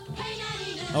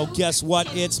Oh, guess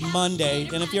what? It's Monday.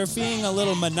 And if you're feeling a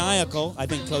little maniacal, I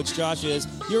think Coach Josh is,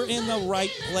 you're in the right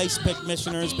place, Pick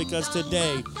Missioners, because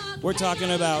today we're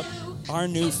talking about our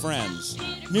new friends.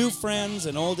 New friends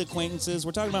and old acquaintances.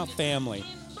 We're talking about family.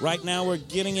 Right now we're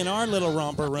getting in our little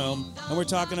romper room, and we're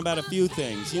talking about a few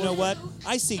things. You know what?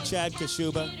 I see Chad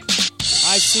Kashuba.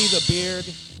 I see the beard.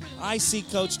 I see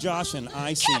Coach Josh, and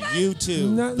I see you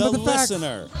too, the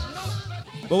listener.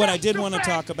 But what I did want to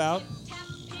talk about,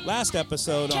 last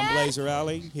episode on Blazer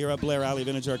Alley, here at Blair Alley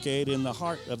Vintage Arcade in the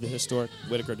heart of the historic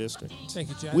Whitaker District. Thank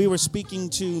you, Chad. We were speaking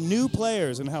to new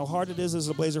players and how hard it is as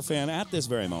a Blazer fan at this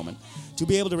very moment to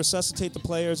be able to resuscitate the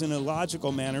players in a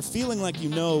logical manner, feeling like you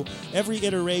know every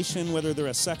iteration, whether they're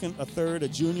a second, a third, a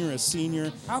junior, a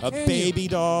senior, a baby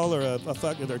doll, or they're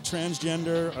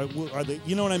transgender, or are they,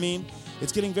 you know what I mean?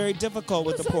 It's getting very difficult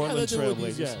with the Portland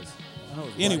Trailblazers.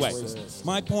 Anyway,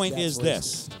 my point is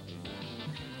this.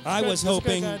 I was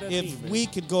hoping if we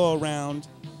could go around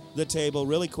the table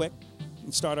really quick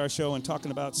and start our show and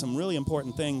talking about some really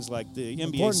important things like the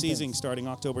NBA season starting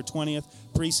October 20th.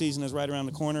 Preseason is right around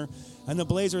the corner. And the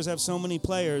Blazers have so many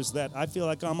players that I feel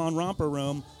like I'm on Romper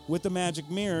Room with the magic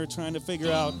mirror trying to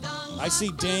figure out. I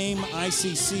see Dame, I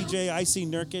see CJ, I see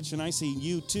Nurkic, and I see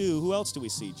you too. Who else do we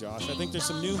see, Josh? I think there's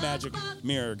some new magic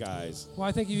mirror guys. Well,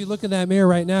 I think if you look in that mirror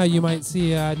right now, you might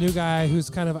see a new guy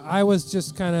who's I was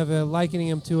just likening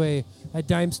him to a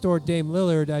dime store Dame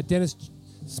Lillard, Dennis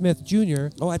Smith Jr.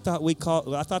 Oh, I thought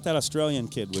that Australian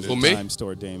kid was a dime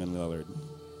store Dame and Lillard.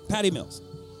 Patty Mills.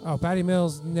 Oh, Patty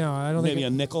Mills? No, I don't think. Maybe a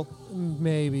nickel?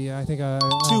 Maybe. I think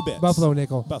 2 bits. Buffalo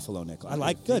nickel. Buffalo nickel. I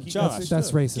like good, Josh.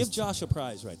 That's racist. Give Josh a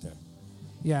prize right there.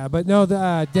 Yeah, but no,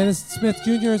 the Dennis Smith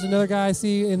Jr. is another guy I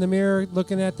see in the mirror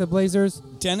looking at the Blazers.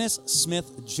 Dennis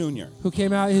Smith Jr. Who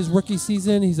came out his rookie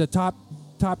season. He's a top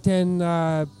 10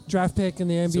 draft pick in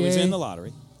the NBA. So he's in the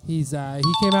lottery. He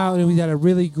came out and he had a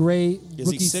really great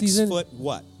rookie season. Is he 6 foot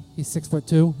what? He's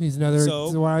 6'2". He's another.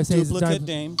 So why I say duplicate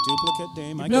Dame.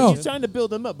 He's trying to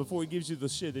build him up before he gives you the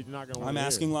shit that you're not going to want. I'm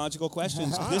asking logical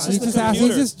questions. He's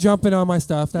just jumping on my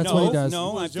stuff. That's what he does.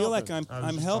 No, I feel like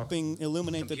I'm helping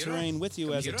illuminate the terrain with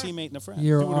you as a teammate and a friend.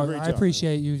 I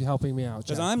appreciate you helping me out,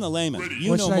 because I'm the layman. You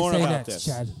what know should more I say about next, this.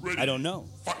 Chad? I don't know.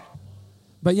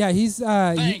 But yeah, he's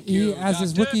he as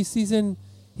his rookie season,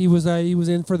 he was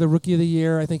in for the rookie of the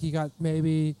year. I think he got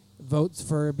maybe votes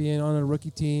for being on a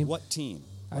rookie team. What team?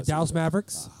 Dallas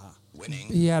Mavericks. Winning.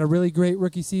 He had a really great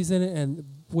rookie season, and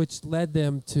which led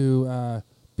them to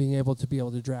being able to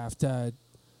draft Luka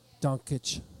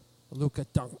Doncic.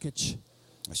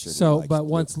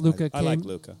 Once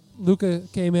Luka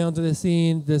came onto the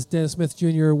scene, this Dennis Smith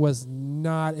Jr. was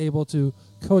not able to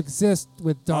coexist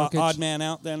with Doncic. Odd man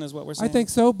out, then, is what we're saying. I think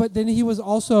so, but then he was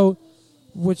also,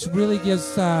 which really gives.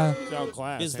 Is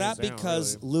that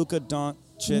because Luka Doncic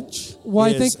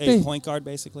is a point guard,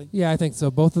 basically? Yeah, I think so.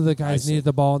 Both of the guys needed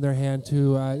the ball in their hand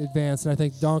to advance, and I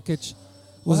think Doncic.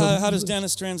 How does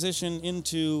Dennis transition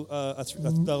into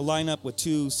the lineup with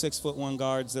 2 6'1"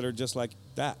 guards that are just like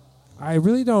that? I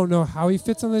really don't know how he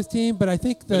fits on this team, but I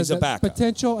think the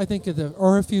potential. I think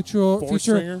a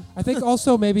future. I think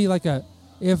also maybe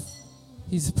if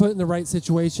he's put in the right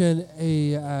situation,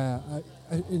 a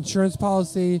insurance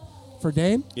policy for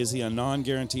Dame. Is he a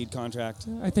non-guaranteed contract?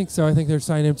 I think so. I think they're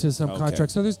signing him to some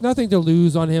contract, so there's nothing to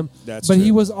lose on him. That's but true.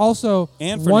 he was also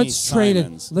once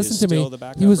traded. Listen to me.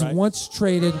 He was once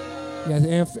traded.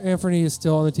 Yeah, Anthony is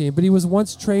still on the team, but he was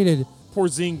once traded.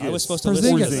 Porzingis. I was supposed to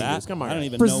listen to that. Come on, I don't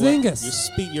even Porzingis.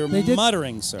 know what you're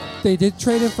muttering, sir. They did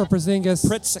trade him for Porzingis.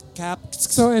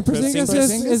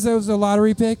 Porzingis is a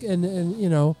lottery pick, and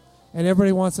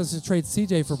everybody wants us to trade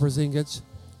CJ for Porzingis.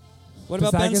 What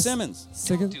about Ben Simmons?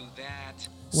 Don't do that.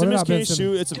 Simmons can't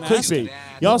shoot. It's a clickbait.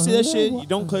 Y'all see that shit? You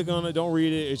don't click on it. Don't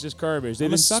read it. It's just garbage. They've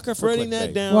been spreading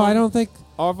that down. Well, I don't think.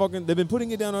 They've been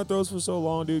putting it down our throats for so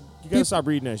long, dude. You gotta stop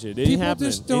reading that shit. It ain't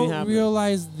happening. People just don't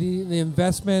realize the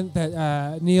investment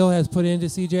that Neil has put into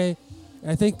CJ.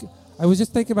 I think I was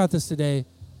just thinking about this today.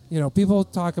 People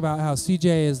talk about how CJ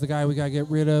is the guy we gotta get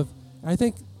rid of. I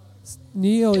think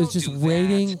Neil is just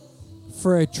waiting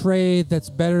for a trade that's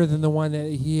better than the one that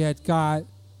he had got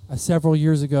several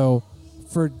years ago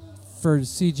for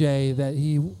CJ that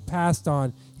he passed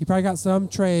on. He probably got some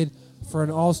trade for an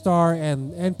all-star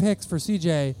and picks for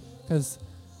CJ, because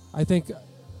I think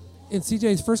in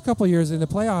CJ's first couple of years in the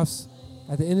playoffs,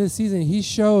 at the end of the season, he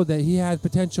showed that he had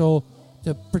potential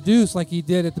to produce like he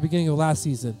did at the beginning of last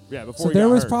season. Yeah, before so he there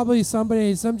got was hurt. probably some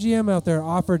GM out there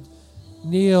offered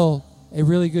Neil a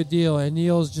really good deal, and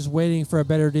Neil's just waiting for a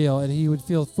better deal, and he would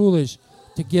feel foolish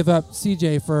to give up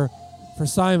CJ for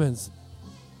Simons.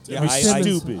 Yeah,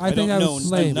 stupid. I don't that know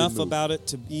was lame. enough about it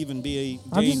to even be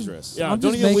I'm just- dangerous. Yeah, I'm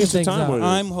don't just even making waste your things time up. with it.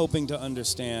 I'm hoping to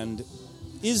understand,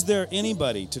 is there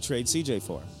anybody to trade CJ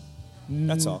for?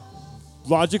 That's all.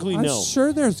 Logically, I'm no.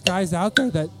 sure there's guys out there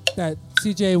that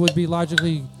CJ would be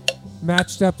logically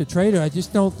matched up to trade her. I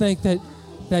just don't think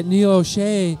that Neil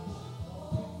O'Shea,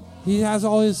 he has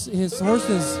all his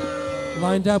horses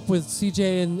lined up with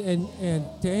CJ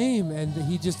and Dame, and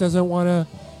he just doesn't want to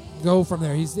go from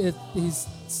there. He's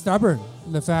stubborn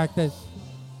in the fact that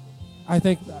I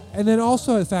think, and then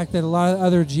also the fact that a lot of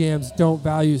other GMs don't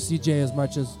value CJ as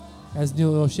much as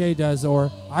Neil O'Shea does,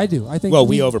 or I do. I think. Well,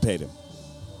 we overpaid him.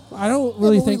 I don't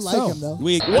really but we think like so. him, though.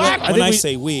 When I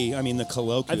say we, I mean the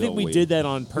colloquial. I think we did that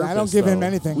on purpose. I don't give him though.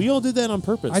 anything. We all did that on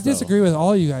purpose. I disagree with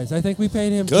all you guys. I think we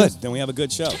paid him Good. just Then we have a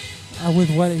good show. with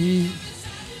what he.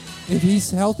 If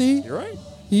he's healthy, You're right.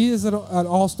 he is an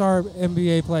all-star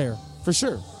NBA player. For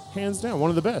sure. Hands down, one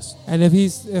of the best. And if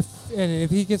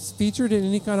he gets featured in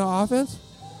any kind of offense,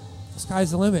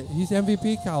 sky's the limit. He's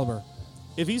MVP caliber.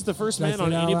 If he's the first Did I man say on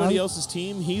that out anybody loud? else's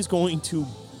team, he's going to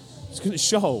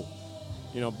show.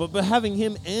 But having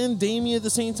him and Damian at the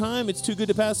same time, it's too good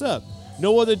to pass up.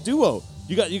 No other duo.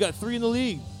 You got three in the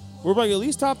league. We're probably at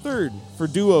least top third for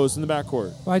duos in the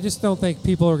backcourt. But I just don't think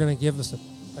people are going to give us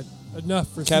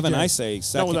enough for Kevin, CJ. I say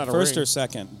without a first ring. or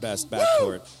second best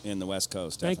backcourt in the West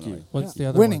Coast. Thank Definitely. you. What's the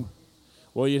other Winning. one?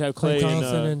 Well, you'd have Klay Clay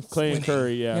Thompson and Clay and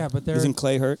Curry. Yeah. Yeah, but Isn't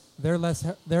Clay hurt? they're less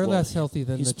healthy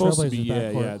than he's the supposed to Trailblazers be.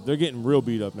 backcourt. Yeah. They're getting real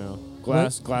beat up now.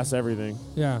 Glass everything.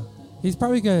 Yeah. He's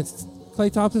probably going to. Klay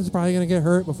Thompson's probably going to get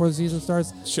hurt before the season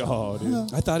starts. Oh,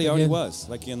 dude. I thought he already Again. was,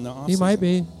 like in the offseason. He might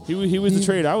be. He was the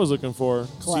trade I was looking for.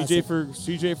 Classic.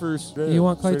 CJ for. You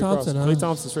want Klay straight across. Thompson, huh? Klay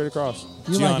Thompson straight across.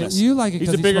 You like it. Giannis. You like it He's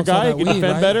because a bigger guy. He can defend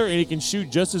right? better, and he can shoot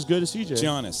just as good as CJ.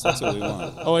 Giannis, that's what we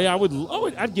want. Oh yeah,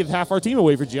 I'd give half our team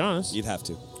away for Giannis. You'd have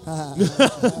to.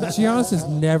 Giannis is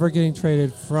never getting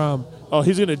traded from Oh,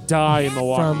 he's gonna die in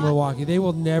Milwaukee. Milwaukee. They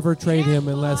will never trade him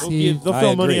unless They'll I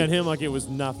throw money agree. on him like it was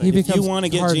nothing. He If becomes you want to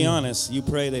get Harden. Giannis, you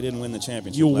pray they didn't win the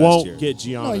championship you last won't year. get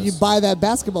Giannis. No, you buy that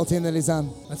basketball team that he's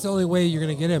on. That's the only way you're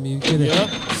going to get him. You get Yep.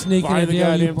 it. Sneak Buy in a the deal.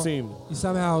 goddamn You, team. you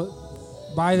somehow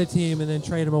buy the team and then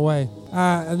trade him away.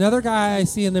 Another guy I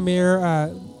see in the mirror,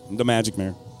 The Magic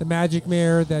Mirror. the magic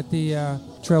mirror that the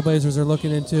Trailblazers are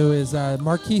looking into is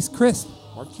Marquise Chris.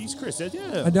 Marquise Chris,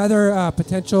 yeah. Another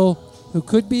potential who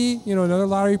could be, another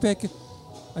lottery pick.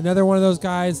 Another one of those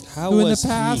guys How who in the was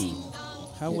past. he?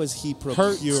 How was he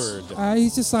procured?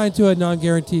 He's just signed to a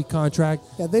non-guaranteed contract.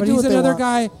 Yeah, they but do he's what they another want.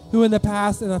 guy who in the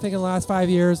past, and I think in the last 5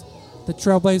 years, the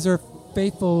Trailblazer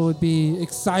faithful would be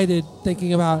excited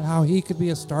thinking about how he could be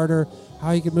a starter,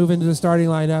 how he could move into the starting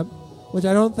lineup, which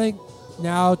I don't think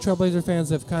now Trailblazer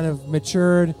fans have kind of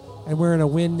matured and we're in a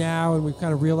win now, and we've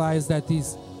kind of realized that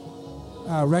these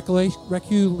how do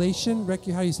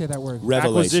you say that word?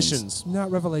 Revelations. Acquisitions.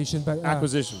 Not revelation, but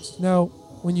Acquisitions. No,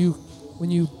 when you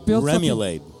build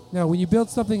Remulade. something. No, when you build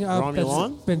something up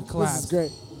Romulan? that's been This is collapsed.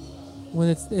 great. When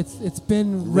it's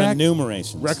been wrecked.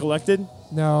 Renumerations. Recollected?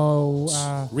 No,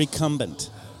 Recumbent.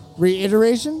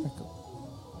 Reiteration?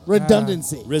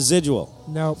 Redundancy. Residual.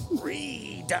 no.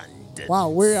 Wow,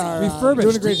 we are Refurbished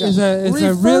doing a great job. is a really-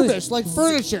 Refurbished, like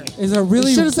furniture. Is a You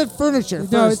really should have said furniture no.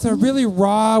 first. It's a really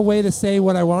raw way to say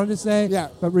what I wanted to say. Yeah.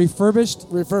 But refurbished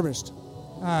Refurbished.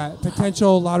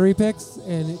 potential lottery picks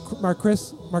and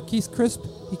Marquise Crisp.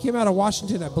 He came out of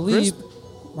Washington, I believe.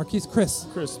 Crisp? Marquise Chris.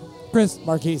 Chris.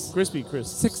 Marquise. Crispy Chris.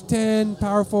 6'10",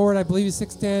 power forward. I believe he's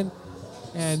 6'10",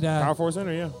 and Power forward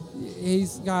center, yeah.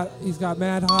 he's got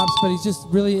mad hops, but he's just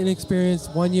really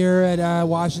inexperienced. 1 year at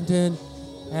Washington,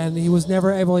 and he was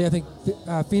never able. I think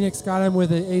Phoenix got him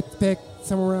with an 8th pick,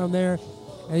 somewhere around there,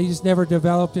 and he just never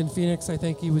developed in Phoenix. I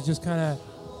think he was just I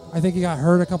think he got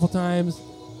hurt a couple times.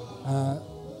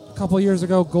 A couple years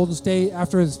ago, Golden State,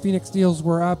 after his Phoenix deals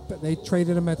were up, they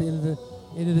traded him at the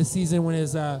end of the season when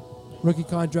his rookie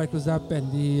contract was up,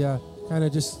 and he kind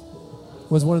of just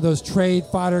was one of those trade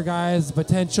fodder guys,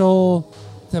 potential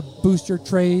to boost your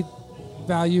trade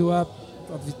value up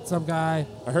of some guy.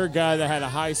 I heard a guy that had a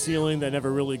high ceiling that never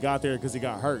really got there because he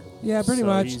got hurt. Yeah, pretty So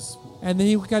much. he's And then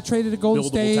he got traded to Golden buildable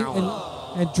State, talent.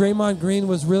 and Draymond Green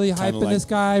was really Kinda hyping like this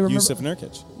guy. Remember? Yusuf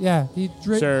Nurkic. Yeah,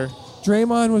 Sure.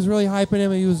 Draymond was really hyping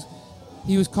him.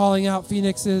 He was calling out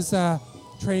Phoenix's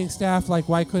training staff, like,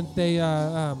 why couldn't they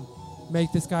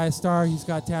make this guy a star? He's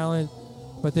got talent,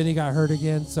 but then he got hurt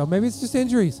again. So maybe it's just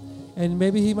injuries, and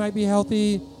maybe he might be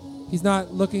healthy. He's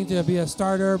not looking to be a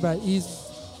starter, but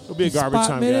he'll be a garbage spot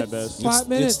time guy minutes, at best. Spot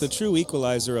minutes. It's the true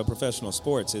equalizer of professional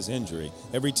sports is injury.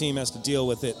 Every team has to deal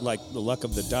with it like the luck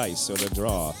of the dice or the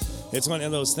draw. It's one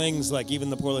of those things, like even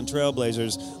the Portland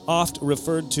Trailblazers, oft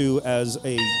referred to as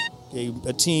a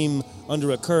team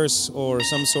under a curse or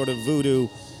some sort of voodoo.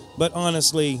 But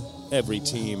honestly, every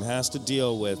team has to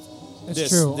deal with It's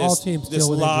true. All teams this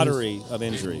deal with injuries. Of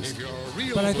injuries.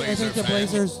 But I think the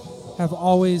Blazers have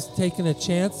always taken a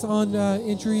chance on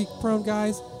injury-prone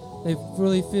guys. They've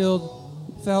really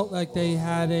felt like they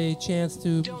had a chance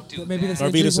to maybe this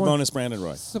Arvydas Sabonis, Brandon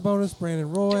Roy. Sabonis,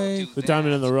 Brandon Roy. The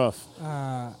diamond in the rough.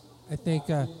 I think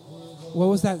what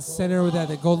was that center with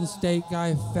that Golden State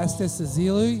guy, Festus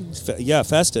Ezeli? Yeah,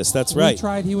 Festus. That's right. We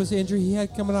tried. He was injured. He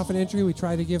had coming off an injury. We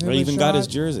tried to give him I a even shot. got his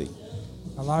jersey.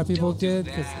 A lot of people did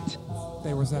because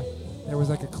there was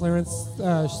like a clearance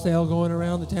sale going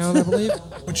around the town, I believe.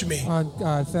 What you mean?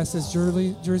 On Festus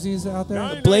jerseys out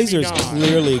there. The Blazers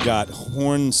clearly got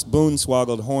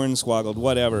hornswoggled,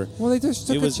 whatever. Well, they just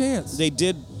took a chance. They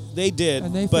did.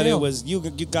 And they but failed. it was you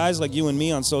guys like you and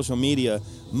me on social media.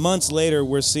 Months later,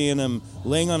 we're seeing him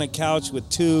laying on a couch with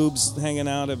tubes hanging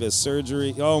out of his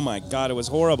surgery. Oh my God, it was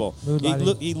horrible.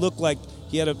 He looked like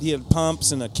he had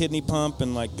pumps and a kidney pump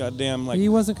and like goddamn like he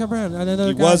wasn't coming around.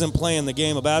 He wasn't playing the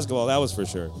game of basketball. That was for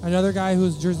sure. Another guy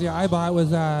whose jersey I bought was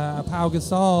Pau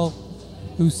Gasol,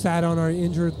 who sat on our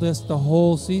injured list the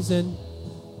whole season,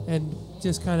 and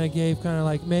just kind of gave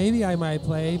like maybe I might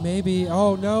play, maybe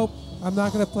nope, I'm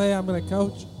not going to play. I'm going to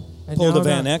coach. And pulled a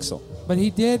Van Exel. But he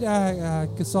did.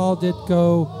 Gasol did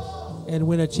go and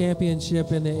win a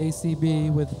championship in the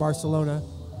ACB with Barcelona.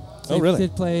 So really? He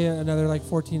did play another like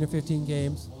 14 or 15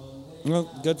 games. Well,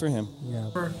 good for him. Yeah.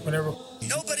 Whatever.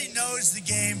 Nobody knows the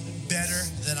game better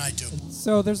than I do.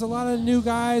 So there's a lot of new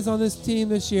guys on this team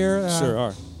this year. Sure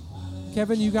are.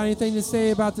 Kevin, you got anything to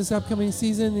say about this upcoming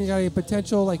season? You got any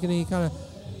potential, like any kind of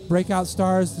breakout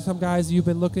stars? Some guys you've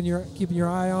been keeping your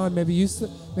eye on. Maybe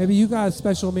you got a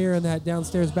special mirror in that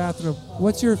downstairs bathroom.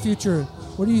 What's your future?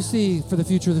 What do you see for the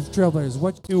future of the Trailblazers?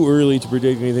 What? Too early to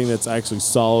predict anything that's actually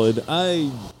solid.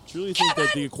 I truly think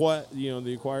that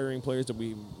the acquiring players that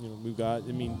we've got.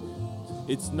 I mean,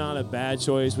 it's not a bad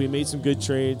choice. We made some good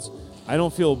trades. I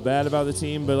don't feel bad about the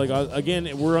team, but again,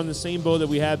 we're on the same boat that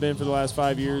we have been for the last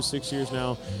 5 years, 6 years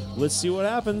now. Let's see what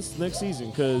happens next season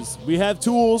because we have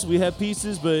tools, we have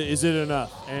pieces, but is it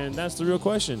enough? And that's the real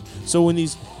question. So when you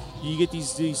get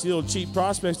these little cheap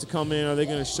prospects to come in, are they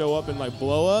going to show up and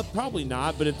blow up? Probably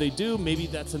not, but if they do, maybe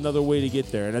that's another way to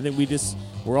get there. And I think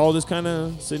we're all just kind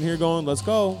of sitting here going, let's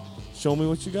go. Show me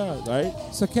what you got, right?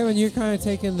 So, Kevin, you're kind of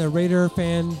taking the Raider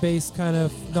fan base kind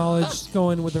of knowledge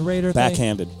going with the Raider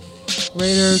Backhanded.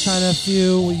 Raider kind of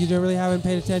few you really haven't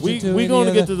paid attention to. We're going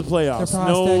to get to the playoffs.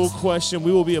 No prospects. question.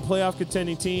 We will be a playoff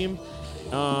contending team.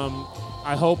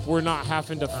 I hope we're not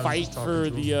having to fight for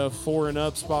the 4 and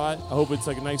up spot. I hope it's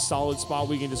like a nice solid spot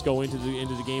we can just go into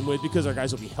the game with because our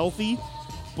guys will be healthy.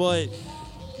 But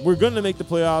we're going to make the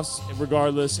playoffs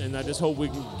regardless, and I just hope we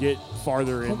can get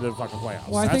farther into the fucking playoffs.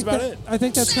 Well, that's about it. I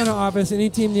think that's kind of obvious.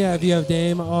 Any team, if you have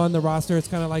Dame on the roster, it's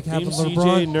kind of like having Team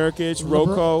LeBron. CJ, Nurkic,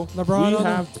 Rocco. LeBron we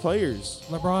have players.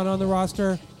 LeBron on the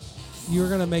roster. You're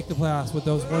going to make the playoffs with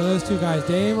one of those two guys,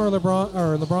 Dame or LeBron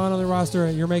on the roster,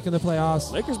 and you're making the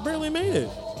playoffs. Lakers barely made it.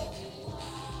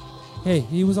 Hey,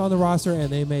 he was on the roster and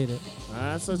they made it.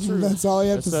 That's not true. That's all you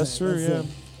have to say. That's true. That's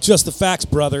Yeah. Just the facts,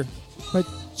 brother. But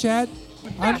Chad,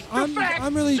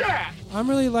 I'm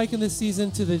really liking this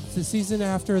season to the season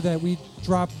after that we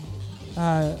dropped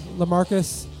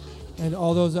LaMarcus and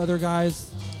all those other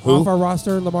guys off our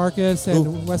roster. LaMarcus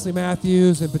and Wesley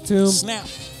Matthews and Batum. Snap.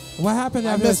 What happened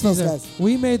I after that miss those season? guys.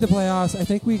 We made the playoffs. I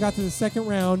think we got to the second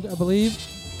round, I believe,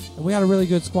 and we had a really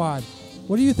good squad.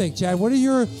 What do you think, Chad? What are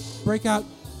your breakout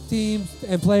teams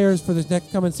and players for this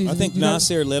next coming season? I think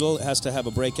Nasir Little has to have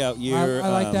a breakout year. I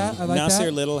like that. I like Nasir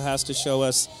that. Little has to show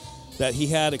us that he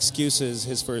had excuses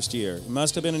his first year. It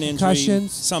must have been an injury,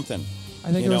 Concussions. something.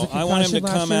 I think it was a I want him to concussion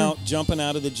last come year. out, jumping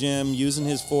out of the gym, using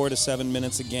his 4 to 7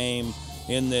 minutes a game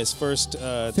in this first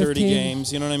 30 15.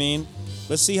 games. You know what I mean?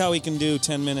 Let's see how he can do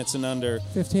 10 minutes and under.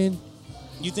 15.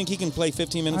 You think he can play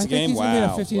 15 minutes I a think game? he's going to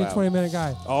be a 15 to 20 minute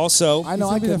guy. Also, I know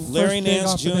He's I gonna be the can. first Larry big Nance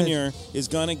off the bench. Jr. is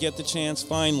going to get the chance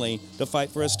finally to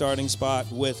fight for a starting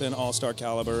spot with an all-star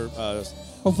caliber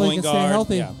Hopefully he point can guard.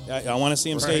 stay healthy. Yeah, I want to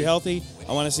see him stay healthy.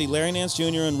 I want to see Larry Nance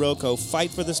Jr. and Rocco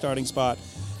fight for the starting spot.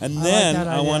 And I then like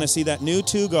that I idea. want to see that new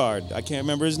 2 guard. I can't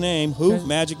remember his name. Who? Dennis-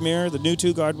 Magic Mirror, the new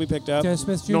 2 guard we picked up. Dennis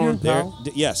Smith Jr. Norman There- Powell?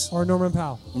 yes. or Norman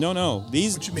Powell. No. you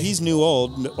mean? He's new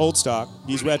old stock.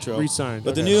 He's retro. Re-signed,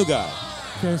 But the okay. new guy.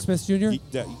 Dennis Smith Jr.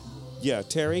 Yeah,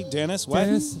 Terry, Dennis, what?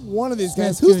 Dennis. One of these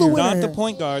guys. Smith Who's the Jr. winner Not the here?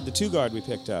 point guard, the 2 guard we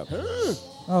picked up.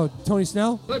 Oh, Tony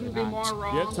Snell? Yeah,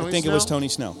 Tony I think it was Snell. Tony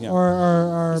Snell. Yeah.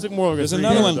 Or He's like more of a There's three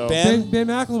another man, one, though. Ben. Ben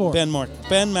McLemore. Ben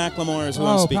McLemore is who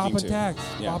I'm speaking Papa to. Tax.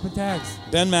 Yeah. Papa Tax.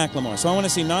 Ben McLemore. So I want to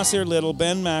see Nasir Little,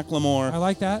 Ben McLemore. I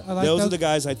like that. I like Those those. are the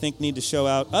guys I think need to show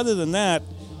out. Other than that,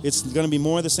 it's going to be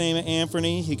more the same at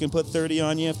Anthony. He can put 30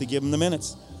 on you if they give him the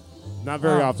minutes. Not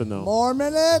very Oh. often, though. More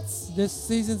minutes. This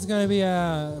season's going to be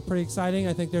pretty exciting.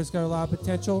 I think there's got a lot of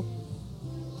potential.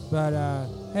 But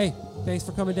hey, thanks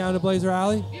for coming down to Blazer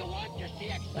Alley.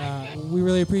 We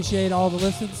really appreciate all the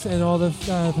listens and all the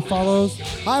follows.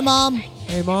 Hi, Mom.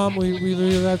 Hey, Mom, we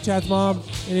really love Chad's mom.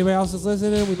 Anybody else that's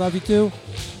listening, we love you too.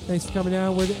 Thanks for coming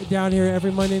down. We're down here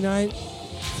every Monday night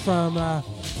from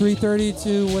 3:30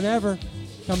 to whenever.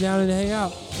 Come down and hang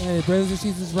out. And Blazer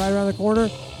season's right around the corner.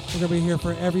 We're going to be here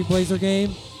for every Blazer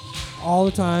game all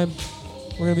the time.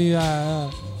 We're going to be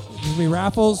there's going to be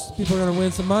raffles. People are going to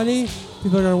win some money.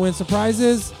 People are going to win some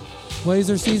prizes.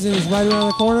 Blazer season is right around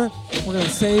the corner. We're going to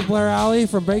save Blair Alley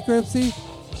from bankruptcy.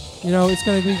 You know, it's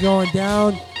going to be going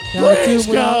down the Please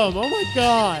tube. come! Oh my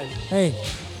God! Hey,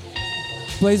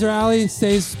 Blazer Alley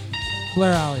saves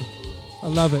Blair Alley. I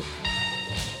love it.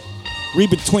 Read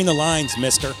between the lines,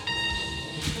 mister.